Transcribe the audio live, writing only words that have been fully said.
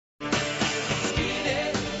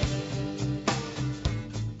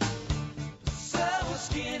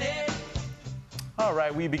All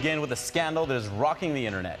right, we begin with a scandal that is rocking the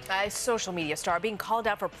internet. A social media star being called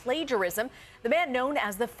out for plagiarism. The man known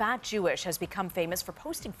as the Fat Jewish has become famous for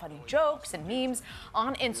posting funny jokes and memes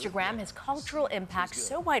on Instagram. His cultural impact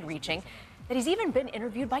so wide-reaching that he's even been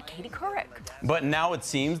interviewed by Katie Couric. But now it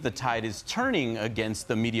seems the tide is turning against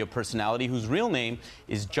the media personality whose real name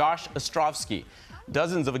is Josh Ostrovsky.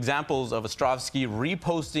 Dozens of examples of Ostrovsky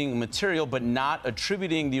reposting material but not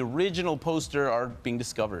attributing the original poster are being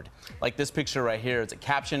discovered. Like this picture right here. It's a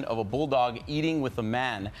caption of a bulldog eating with a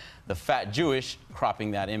man, the Fat Jewish,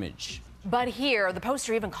 cropping that image. But here, the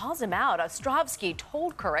poster even calls him out. Ostrovsky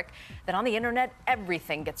told Couric that on the internet,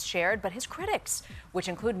 everything gets shared, but his critics, which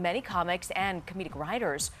include many comics and comedic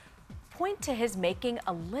writers, point to his making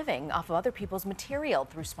a living off of other people's material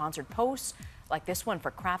through sponsored posts, like this one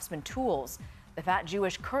for Craftsman Tools. The Fat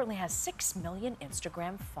Jewish currently has 6 million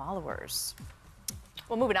Instagram followers.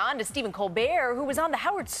 Well, moving on to Stephen Colbert, who was on the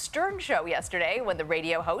Howard Stern show yesterday when the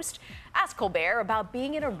radio host asked Colbert about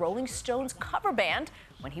being in a Rolling Stones cover band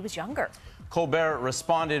when he was younger. Colbert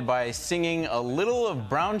responded by singing a little of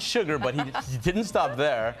Brown Sugar, but he didn't stop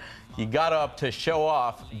there. He got up to show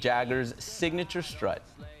off Jagger's signature strut.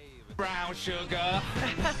 Brown sugar,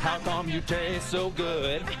 how come you taste so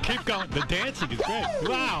good? Keep going. The dancing is great.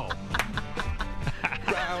 Wow.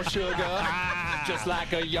 Brown sugar, just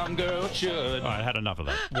like a young girl should. Oh, I had enough of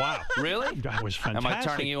that. Wow. Really? That was fantastic. Am I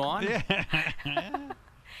turning you on? Yeah.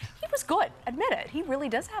 He was good. Admit it. He really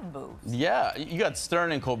does have moves. Yeah, you got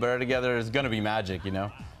Stern and Colbert together. It's going to be magic, you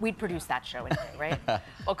know? We'd produce that show anyway, right?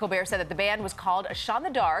 Well, Colbert said that the band was called A Shot in the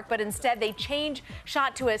Dark, but instead they changed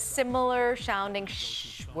shot to a similar sounding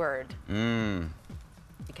shh word.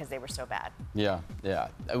 Because they were so bad. Yeah.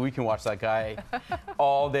 We can watch that guy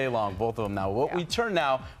all day long, both of them now. We turn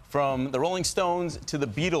now from the Rolling Stones to the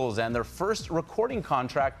Beatles and their first recording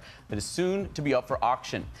contract that is soon to be up for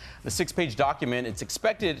auction. The 6-page document, it's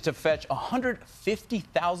expected to fetch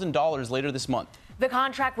 $150,000 later this month. The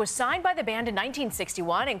contract was signed by the band in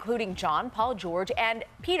 1961, including John, Paul, George, and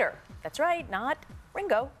Peter. That's right, not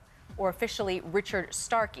Ringo, or officially Richard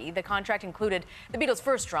Starkey. The contract included the Beatles'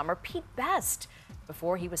 first drummer, Pete Best,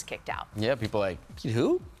 before he was kicked out. Yeah, people like, Pete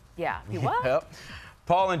who? Yeah, he was. Yep.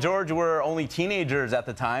 Paul and George were only teenagers at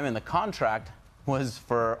the time, and the contract was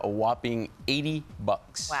for a whopping $80.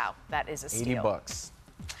 Wow, that is a steal. $80.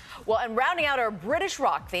 Well, and rounding out our British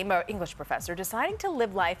rock theme, our English professor deciding to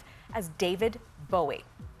live life as David Bowie.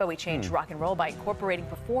 Bowie changed rock and roll by incorporating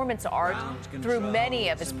performance art through many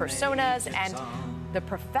of his personas, and the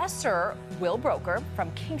professor, Will Broker, from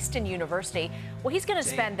Kingston University, well, he's going to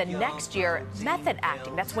spend the next year method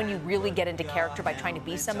acting. That's when you really get into character by trying to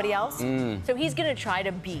be somebody else. So he's going to try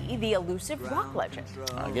to be the elusive rock legend.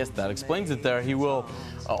 I guess that explains it there. He will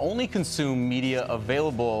only consume media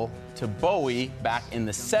available to Bowie back in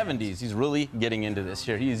the 70s. He's really getting into this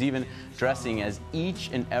here. He is even dressing as each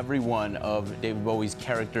and every one of David Bowie's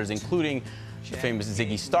characters, including the famous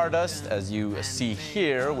Ziggy Stardust, as you see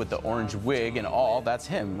here with the orange wig and all. That's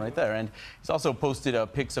him right there. And he's also posted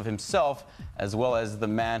pics of himself, as well as the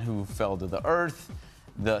man who fell to the earth,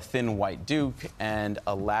 the Thin White Duke, and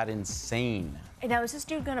Aladdin Sane. And now, is this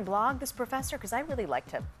dude going to blog, this professor? Because I really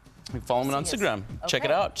liked him. Follow him on Instagram. Check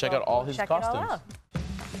it out. Check out all his costumes.